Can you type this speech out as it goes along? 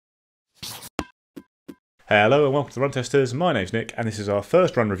Hello and welcome to the Run Testers. My name's Nick and this is our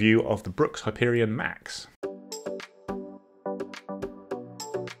first run review of the Brooks Hyperion Max.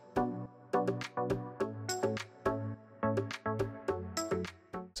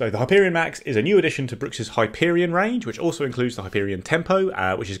 So the Hyperion Max is a new addition to Brooks's Hyperion range, which also includes the Hyperion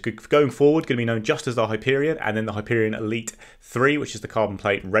Tempo, which is going forward going to be known just as the Hyperion, and then the Hyperion Elite 3, which is the carbon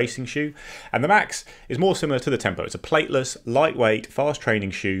plate racing shoe. And the Max is more similar to the Tempo. It's a plateless, lightweight, fast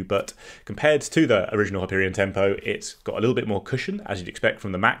training shoe, but compared to the original Hyperion Tempo, it's got a little bit more cushion, as you'd expect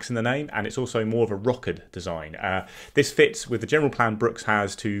from the Max in the name, and it's also more of a rockered design. This fits with the general plan Brooks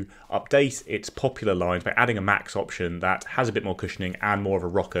has to update its popular lines by adding a Max option that has a bit more cushioning and more of a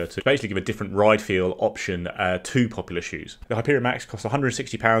rocker to basically give a different ride feel option to popular shoes. The Hyperion Max costs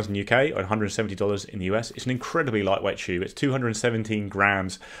 £160 in the UK or $170 in the US. It's an incredibly lightweight shoe. It's 217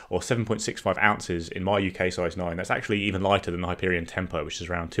 grams or 7.65 ounces in my UK size 9. That's actually even lighter than the Hyperion Tempo, which is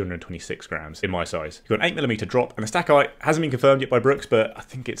around 226 grams in my size. You've got an 8mm drop, and the stack height hasn't been confirmed yet by Brooks, but I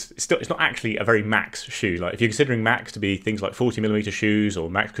think it's not actually a very Max shoe. Like if you're considering Max to be things like 40mm shoes or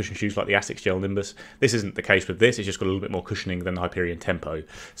Max cushion shoes like the Asics Gel Nimbus, this isn't the case with this. It's just got a little bit more cushioning than the Hyperion Tempo.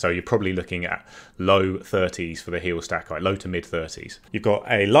 So you're probably looking at low 30s for the heel stack height, low to mid 30s. You've got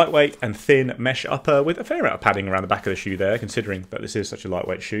a lightweight and thin mesh upper with a fair amount of padding around the back of the shoe there, considering that this is such a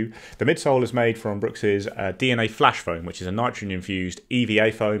lightweight shoe. The midsole is made from Brooks's DNA Flash Foam, which is a nitrogen-infused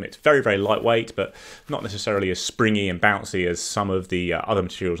EVA foam. It's very, very lightweight, but not necessarily as springy and bouncy as some of the other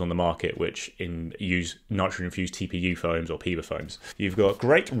materials on the market, which use nitrogen-infused TPU foams or PIBA foams. You've got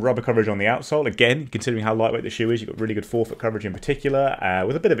great rubber coverage on the outsole. Again, considering how lightweight the shoe is, you've got really good forefoot coverage in particular,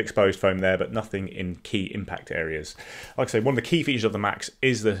 with a bit of exposed foam there, but nothing in key impact areas. Like I say, one of the key features of the Max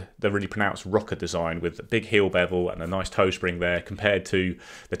is the really pronounced rocker design with a big heel bevel and a nice toe spring there, compared to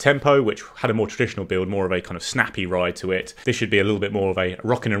the Tempo, which had a more traditional build, more of a kind of snappy ride to it. This should be a little bit more of a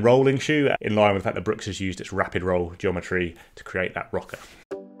rocking and rolling shoe, in line with the fact that Brooks has used its rapid roll geometry to create that rocker.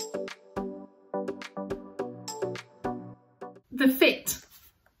 The fit.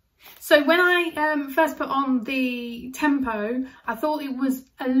 So when I first put on the Tempo, I thought it was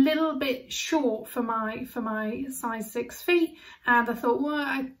a little bit short for my size 6 feet, and I thought,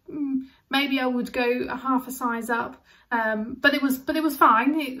 well, maybe I would go a half a size up, but it was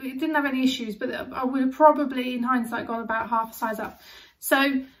fine. It didn't have any issues, but I would have probably, in hindsight, gone about half a size up. So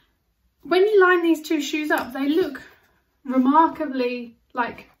when you line these two shoes up, they look remarkably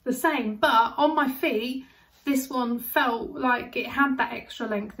like the same, but on my feet, this one felt like it had that extra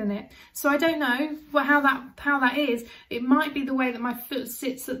length in it. So I don't know how that is. It might be the way that my foot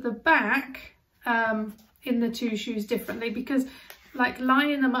sits at the back in the two shoes differently, because like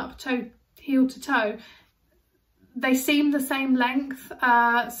lining them up heel to toe, they seem the same length.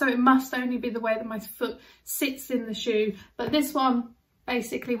 So it must only be the way that my foot sits in the shoe. But this one,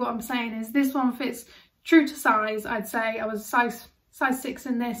 basically what I'm saying is this one fits true to size. I'd say I was size 6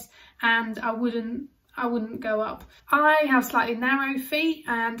 in this, and I wouldn't go up. I have slightly narrow feet,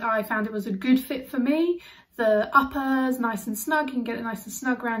 and I found it was a good fit for me. The upper's nice and snug, you can get it nice and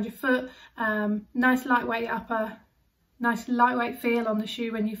snug around your foot. Nice lightweight upper, nice lightweight feel on the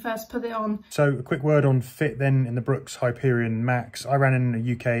shoe when you first put it on. So a quick word on fit then in the Brooks Hyperion Max. I ran in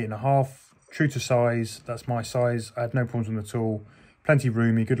a UK 8.5, true to size, that's my size. I had no problems with it at all. Plenty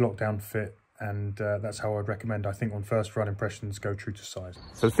roomy, good lockdown fit. And that's how I'd recommend, I think, on first run impressions, go true to size.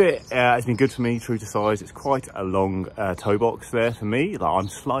 So the fit has been good for me, true to size. It's quite a long toe box there for me. Like, I'm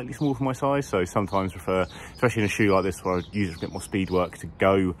slightly small for my size, so sometimes prefer, especially in a shoe like this where I use a bit more speed work, to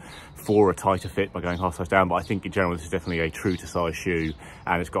go for a tighter fit by going half size down. But I think in general this is definitely a true to size shoe,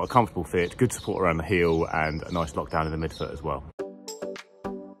 and it's got a comfortable fit, good support around the heel, and a nice lockdown in the midfoot as well.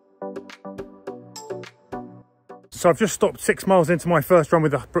 So I've just stopped 6 miles into my first run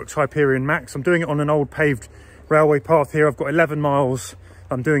with the Brooks Hyperion Max. I'm doing it on an old paved railway path here. I've got 11 miles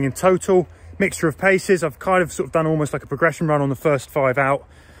I'm doing in total. Mixture of paces. I've kind of sort of done almost like a progression run on the first 5 out,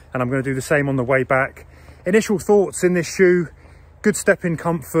 and I'm going to do the same on the way back. Initial thoughts in this shoe: good step in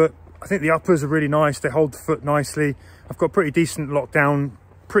comfort. I think the uppers are really nice. They hold the foot nicely. I've got pretty decent lockdown,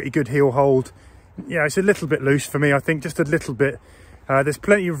 pretty good heel hold. Yeah, it's a little bit loose for me, I think, just a little bit. There's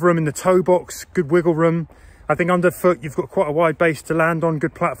plenty of room in the toe box, good wiggle room. I think underfoot, you've got quite a wide base to land on,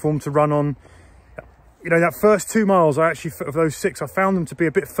 good platform to run on. You know, that first 2 miles, of those 6, I found them to be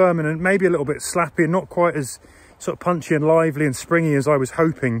a bit firm and maybe a little bit slappy and not quite as sort of punchy and lively and springy as I was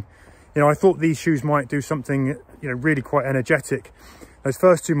hoping. You know, I thought these shoes might do something, you know, really quite energetic. Those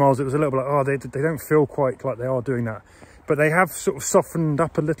first 2 miles, it was a little bit like, oh, they don't feel quite like they are doing that. But they have sort of softened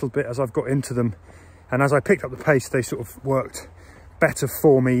up a little bit as I've got into them. And as I picked up the pace, they sort of worked better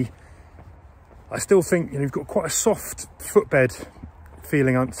for me. I still think, you know, you've got quite a soft footbed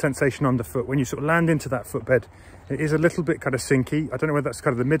feeling, sensation underfoot. When you sort of land into that footbed, it is a little bit kind of sinky. I don't know whether that's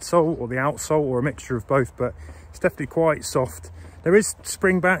kind of the midsole or the outsole or a mixture of both, but it's definitely quite soft. There is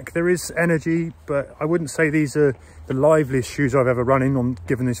spring back, there is energy, but I wouldn't say these are the liveliest shoes I've ever run in on,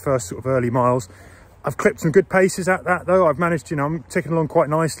 given these first sort of early miles. I've clipped some good paces at that though. I've managed, you know, I'm ticking along quite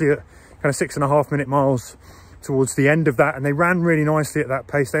nicely at kind of 6.5 minute miles towards the end of that, and they ran really nicely at that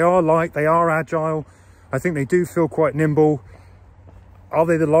pace. They are light, they are agile. I think they do feel quite nimble. Are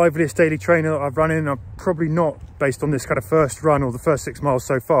they the liveliest daily trainer that I've run in? Probably not, based on this kind of first run or the first 6 miles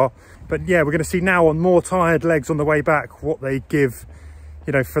so far. But yeah, we're going to see now on more tired legs on the way back what they give,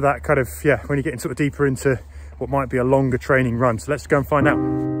 you know, for that kind of, yeah, when you get sort of deeper into what might be a longer training run. So let's go and find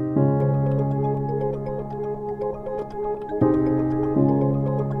out.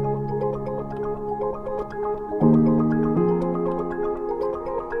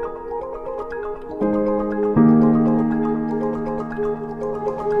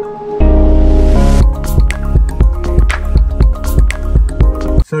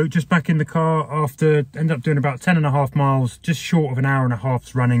 So just back in the car after, ended up doing about 10.5 miles, just short of an hour and a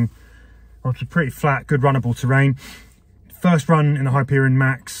half's running on some pretty flat, good runnable terrain. First run in the Hyperion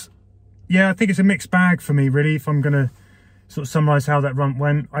Max. Yeah, I think it's a mixed bag for me, really, if I'm going to sort of summarise how that run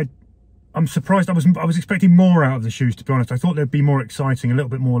went. I'm surprised. I was expecting more out of the shoes, to be honest. I thought they'd be more exciting, a little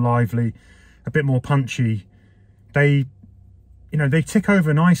bit more lively, a bit more punchy. They, you know, they tick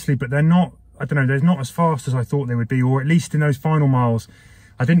over nicely, but they're not, I don't know, they're not as fast as I thought they would be, or at least in those final miles,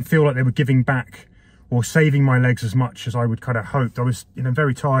 I didn't feel like they were giving back or saving my legs as much as I would kind of hoped. I was, you know,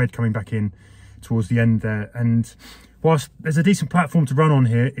 very tired coming back in towards the end there. And whilst there's a decent platform to run on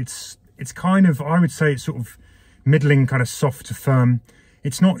here, it's kind of, I would say it's sort of middling, kind of soft to firm.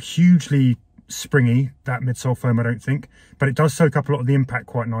 It's not hugely springy, that midsole foam, I don't think, but it does soak up a lot of the impact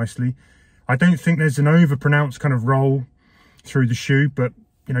quite nicely. I don't think there's an over pronounced kind of roll through the shoe, but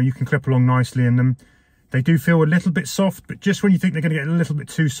you know, you can clip along nicely in them. They do feel a little bit soft, but just when you think they're going to get a little bit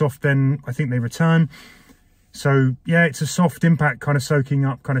too soft, then I think they return. So yeah, it's a soft impact kind of soaking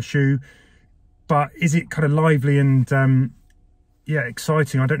up kind of shoe, but is it kind of lively and yeah,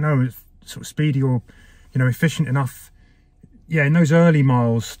 exciting? I don't know, it's sort of speedy or, you know, efficient enough. Yeah, in those early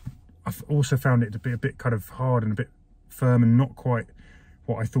miles, I've also found it to be a bit kind of hard and a bit firm and not quite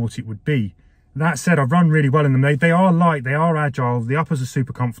what I thought it would be. That said, I've run really well in them. They are light, they are agile, the uppers are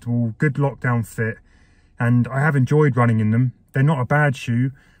super comfortable, good lockdown fit, and I have enjoyed running in them. They're not a bad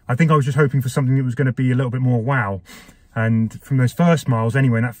shoe. I think I was just hoping for something that was going to be a little bit more wow. And from those first miles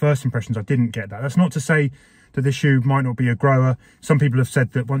anyway, in that first impressions, I didn't get that. That's not to say that this shoe might not be a grower. Some people have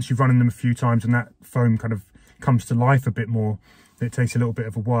said that once you've run in them a few times and that foam kind of comes to life a bit more, it takes a little bit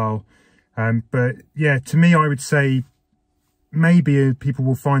of a while. But yeah, to me, I would say maybe people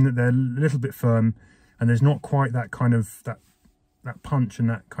will find that they're a little bit firm and there's not quite that kind of, that punch and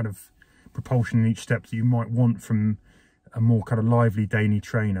that kind of propulsion in each step that you might want from a more kind of lively daily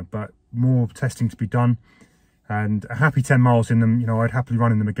trainer, but more testing to be done. And a happy 10 miles in them, you know, I'd happily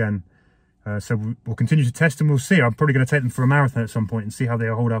run in them again. So we'll continue to test and we'll see. I'm probably going to take them for a marathon at some point and see how they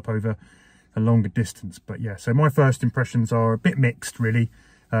hold up over a longer distance. But yeah, so my first impressions are a bit mixed, really.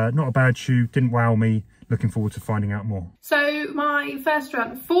 Not a bad shoe, didn't wow me. Looking forward to finding out more. So my first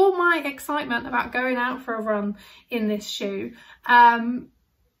run, for my excitement about going out for a run in this shoe,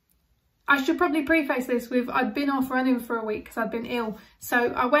 I should probably preface this with I'd been off running for a week because I'd been ill.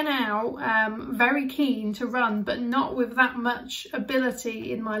 So I went out very keen to run, but not with that much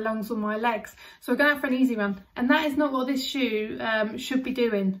ability in my lungs or my legs. So I go out for an easy run, and that is not what this shoe should be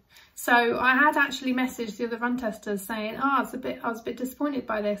doing. So I had actually messaged the other run testers saying, oh, I was a bit disappointed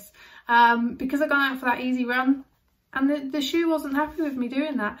by this because I got out for that easy run and the shoe wasn't happy with me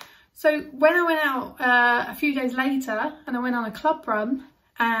doing that. So when I went out a few days later and I went on a club run,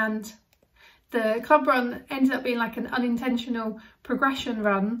 and the club run ended up being like an unintentional progression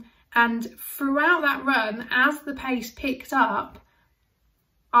run, and throughout that run, as the pace picked up,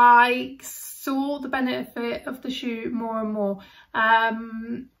 I saw the benefit of the shoe more and more.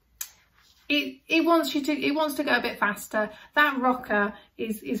 It wants to go a bit faster. That rocker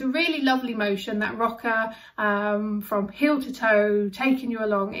is a really lovely motion. That rocker from heel to toe, taking you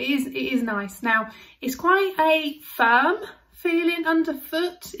along, it is nice. Now it's quite a firm feeling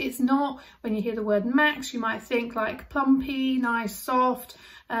underfoot. It's not, when you hear the word max, you might think like plumpy, nice, soft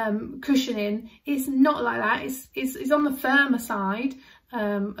cushioning. It's not like that. It's on the firmer side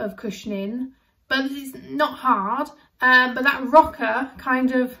of cushioning, but it's not hard. But that rocker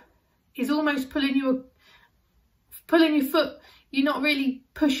kind of is almost pulling your foot. You're not really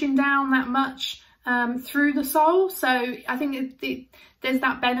pushing down that much. through the sole, so I think there's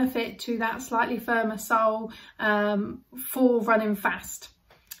that benefit to that slightly firmer sole for running fast.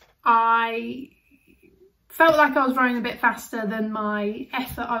 I felt like I was running a bit faster than my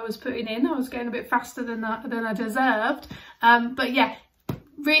effort I was putting in. I was going a bit faster than I deserved, but yeah,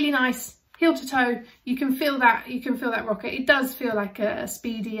 really nice heel to toe. You can feel that rocker. It does feel like a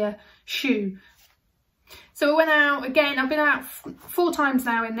speedier shoe. So I went out again. I've been out 4 times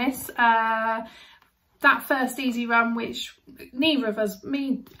now in this. That first easy run, which neither of us,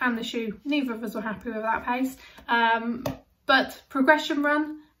 me and the shoe, neither of us were happy with that pace. But progression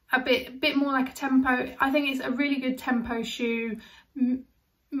run, a bit more like a tempo. I think it's a really good tempo shoe,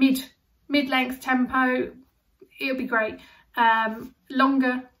 mid-length tempo. It'll be great.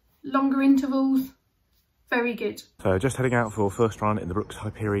 Longer intervals, very good. So just heading out for first run in the Brooks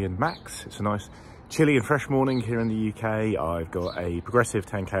Hyperion Max. It's a nice chilly and fresh morning here in the UK. I've got a progressive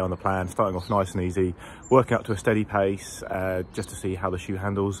 10k on the plan, starting off nice and easy, working up to a steady pace, just to see how the shoe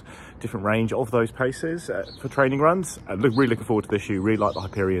handles different range of those paces for training runs. Really looking forward to this shoe. Really like the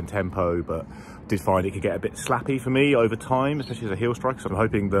Hyperion Tempo, but did find it could get a bit slappy for me over time, especially as a heel strike. So I'm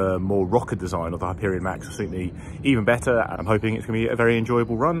hoping the more rocker design of the Hyperion Max will suit me even better. And I'm hoping it's going to be a very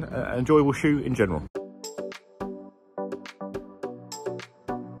enjoyable run, an enjoyable shoe in general.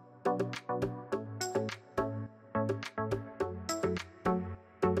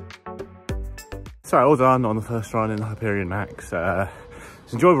 So all done on the first run in the Hyperion Max. It's an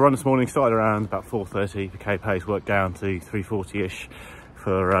enjoyable run this morning. Started around about 4:30 for K pace, worked down to 3:40ish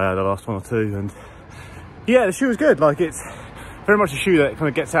for the last one or two, and yeah, the shoe was good. Like, it's very much a shoe that kind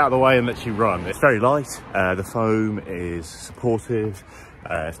of gets out of the way and lets you run. It's very light. The foam is supportive.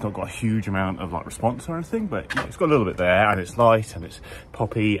 It's not got a huge amount of like response or anything, but it's got a little bit there, and it's light and it's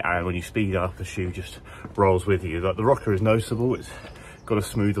poppy, and when you speed up, the shoe just rolls with you. Like, the rocker is noticeable. It's got a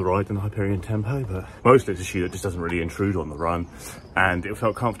smoother ride than the Hyperion Tempo, but mostly it's a shoe that just doesn't really intrude on the run, and it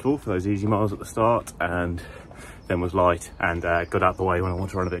felt comfortable for those easy miles at the start, and then was light and got out the way when I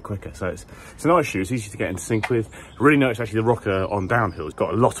want to run a bit quicker. So it's a nice shoe. It's easy to get in sync with. I really noticed actually the rocker on downhill has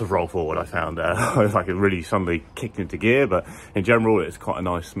got a lot of roll forward. I found it's like it really suddenly kicked into gear, but in general it's quite a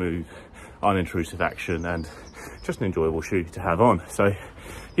nice, smooth, unintrusive action, and just an enjoyable shoe to have on. So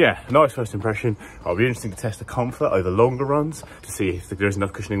yeah, nice first impression. It'll be interesting to test the comfort over longer runs to see if there's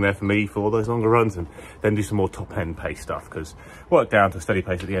enough cushioning there for me for those longer runs, and then do some more top end pace stuff, because worked down to a steady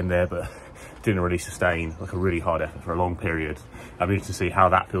pace at the end there, but didn't really sustain like a really hard effort for a long period. I'll be interested to see how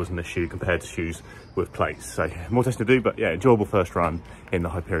that feels in this shoe compared to shoes with plates. So more testing to do, but yeah, enjoyable first run in the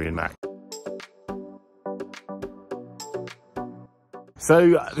Hyperion Max.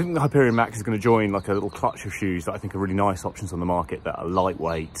 So I think the Hyperion Max is going to join like a little clutch of shoes that I think are really nice options on the market, that are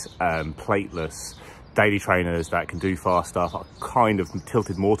lightweight, plateless, daily trainers that can do fast stuff. I'm kind of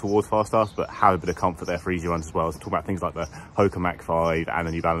tilted more towards fast stuff, but have a bit of comfort there for easy runs as well. So talk about things like the Hyperion Max 5 and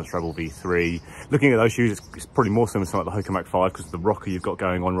the New Balance Rebel V3. Looking at those shoes, it's probably more similar to like the Hyperion Max 5 because of the rocker you've got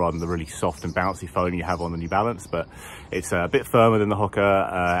going on rather than the really soft and bouncy foam you have on the New Balance. But it's a bit firmer than the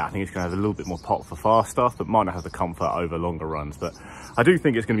Hoka. I think it's going to have a little bit more pop for fast stuff, but might not have the comfort over longer runs. But I do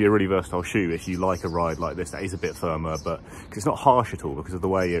think it's going to be a really versatile shoe if you like a ride like this that is a bit firmer, but it's not harsh at all because of the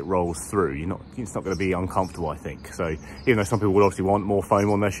way it rolls through. It's not going to be uncomfortable, I think. So even though some people would obviously want more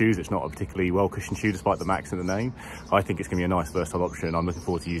foam on their shoes, it's not a particularly well cushioned shoe despite the Max in the name. I think it's going to be a nice versatile option. I'm looking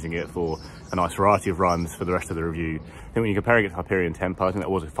forward to using it for a nice variety of runs for the rest of the review. I think when you're comparing it to Hyperion Tempo, I think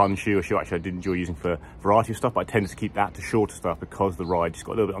that was a fun shoe, a shoe actually I did enjoy using for a variety of stuff, but I tended to keep that to shorter stuff because the ride just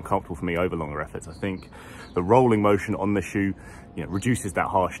got a little bit uncomfortable for me over longer efforts. I think the rolling motion on the shoe reduces that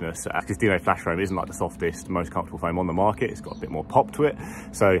harshness, because Dino Flash Foam isn't like the softest, most comfortable foam on the market. It's got a bit more pop to it,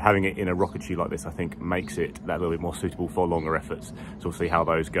 so having it in a rocket shoe like this I think makes it that little bit more suitable for longer efforts. So we'll see how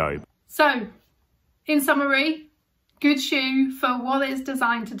those go. So in summary, good shoe for what it's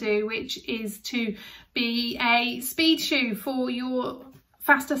designed to do, which is to be a speed shoe for your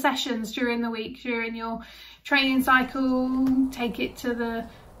faster sessions during the week, during your training cycle. Take it to the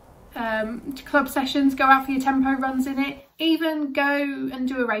club sessions, go out for your tempo runs in it, even go and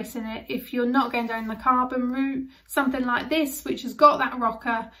do a race in it. If you're not going down the carbon route, something like this which has got that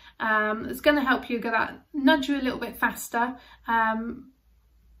rocker, it's going to help you go that nudge you a little bit faster.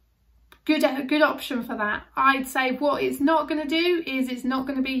 Good option for that. I'd say what it's not going to do is it's not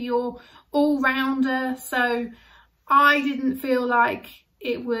going to be your all-rounder, so I didn't feel like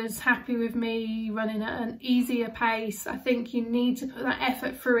it was happy with me running at an easier pace. I think you need to put that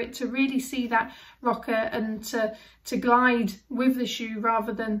effort through it to really see that rocker and to glide with the shoe,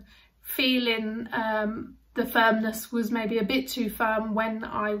 rather than feeling the firmness was maybe a bit too firm when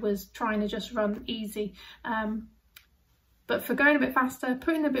I was trying to just run easy. But for going a bit faster,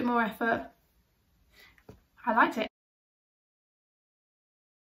 putting a bit more effort, I liked it.